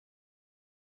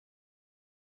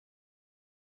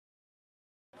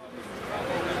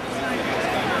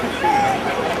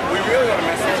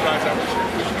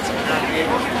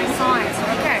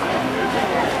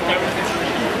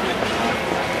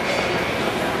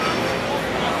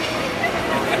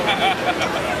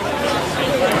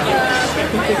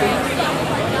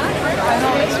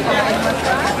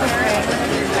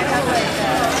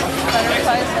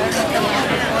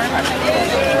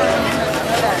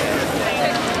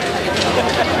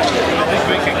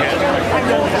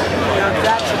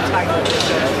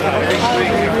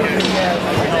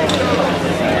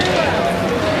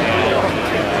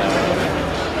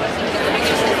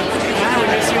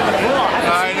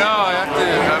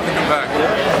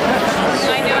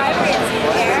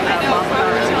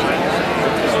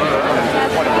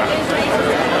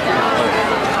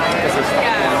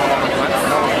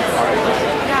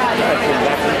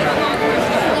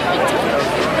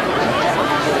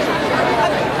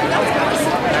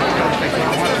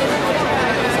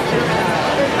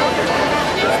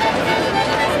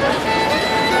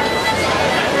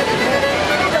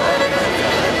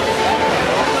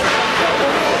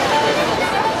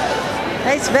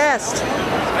Nice vest.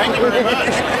 Thank you very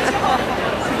much.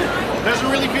 Doesn't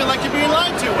really feel like you're being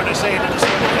lied to when I say it in a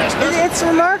sweater vest, does it? It's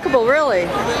remarkable, really.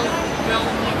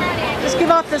 Just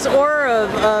give off this aura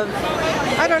of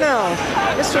I don't know,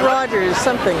 Mr. Rogers,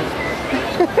 something.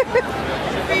 I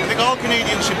think all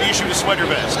Canadians should be issued a sweater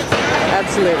vest.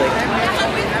 Absolutely.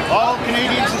 All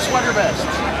Canadians in sweater vests.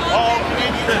 All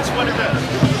Canadians in sweater vests.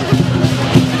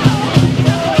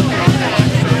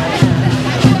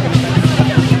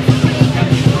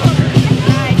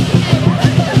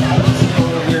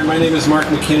 My name is Mark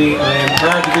McKinney. I am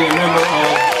proud to be a member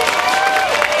of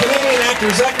Canadian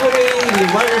Actors Equity, the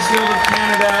Writers Guild of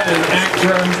Canada, and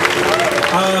ACTRA.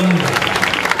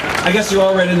 I guess you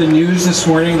all read in the news this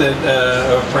morning that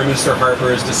Prime Minister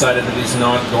Harper has decided that he's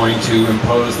not going to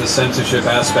impose the censorship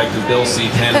aspect of Bill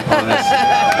C-10 upon us.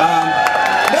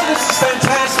 No, this is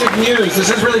fantastic news.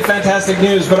 This is really fantastic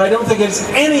news, but I don't think it's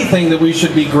anything that we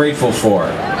should be grateful for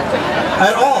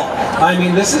at all. I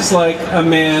mean, this is like a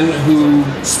man who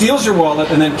steals your wallet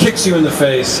and then kicks you in the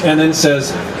face and then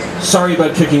says, sorry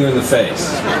about kicking you in the face.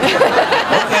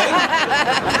 Okay?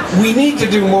 We need to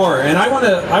do more. And I want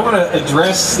to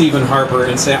address Stephen Harper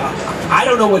and say, I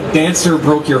don't know what dancer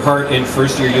broke your heart in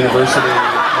first year university.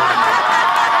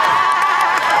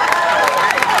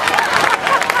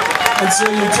 And so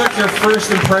you took your first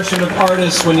impression of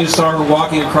artists when you saw her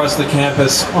walking across the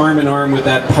campus arm in arm with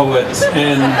that poet,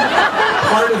 and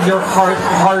part of your heart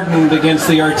hardened against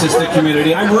the artistic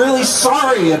community. I'm really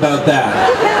sorry about that.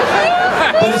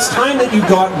 But it's time that you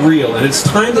got real, and it's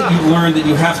time that you learned that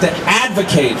you have to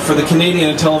advocate for the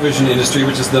Canadian television industry,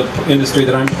 which is the industry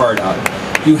that I'm part of.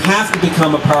 You have to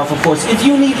become a powerful force. If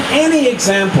you need any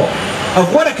example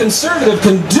of what a conservative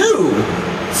can do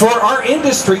for our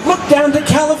industry, look down to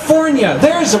California.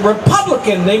 There's a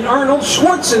Republican named Arnold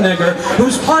Schwarzenegger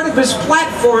whose part of his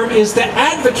platform is to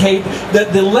advocate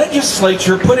that the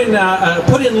legislature put in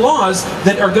laws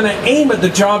that are going to aim at the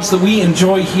jobs that we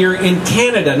enjoy here in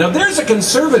Canada. Now there's a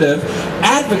conservative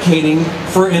advocating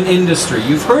for an industry.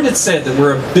 You've heard it said that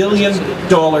we're $1 billion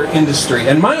industry.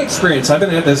 And my experience, I've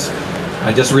been at this,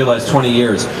 I just realized 20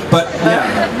 years, but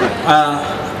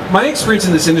yeah. My experience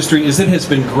in this industry is it has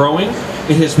been growing,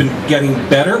 it has been getting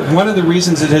better. One of the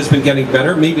reasons it has been getting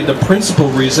better, maybe the principal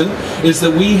reason, is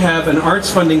that we have an arts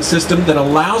funding system that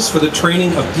allows for the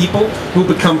training of people who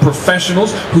become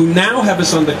professionals, who now have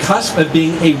us on the cusp of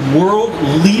being a world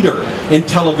leader in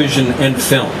television and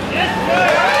film.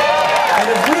 And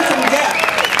if we can get,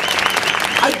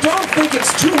 I don't think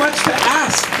it's too much to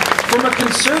ask from a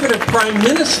conservative prime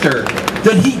minister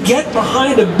that he get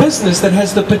behind a business that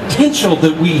has the potential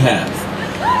that we have.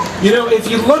 You know, if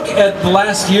you look at the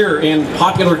last year in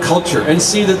popular culture and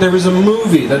see that there was a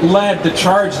movie that led the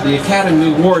charge of the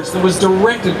Academy Awards that was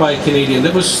directed by a Canadian,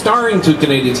 that was starring two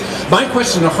Canadians, my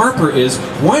question to Harper is,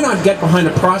 why not get behind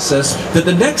a process that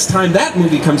the next time that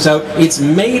movie comes out, it's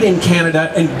made in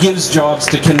Canada and gives jobs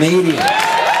to Canadians?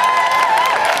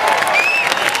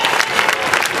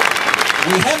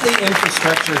 We have the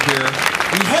infrastructure here.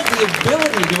 We have the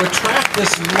ability to attract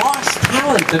this lost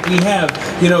talent that we have,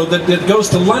 you know, that goes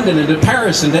to London and to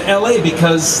Paris and to LA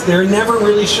because they're never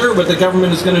really sure what the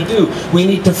government is going to do. We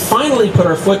need to finally put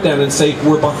our foot down and say,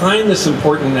 we're behind this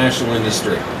important national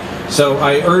industry. So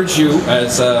I urge you,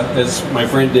 as my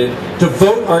friend did, to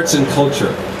vote arts and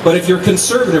culture. But if you're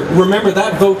conservative, remember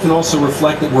that vote can also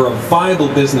reflect that we're a viable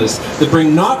business that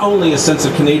bring not only a sense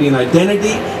of Canadian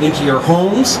identity into your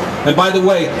homes, and by the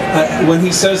way, when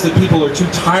he says that people are too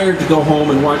tired to go home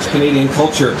and watch Canadian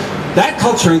culture, that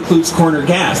culture includes Corner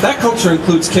Gas, that culture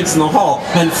includes Kids in the Hall,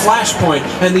 and Flashpoint,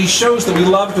 and these shows that we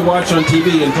love to watch on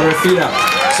TV and put our feet up.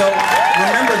 So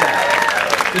remember that.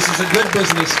 This is a good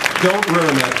business. Don't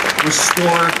ruin it.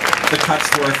 Restore the cuts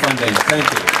to our funding. Thank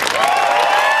you.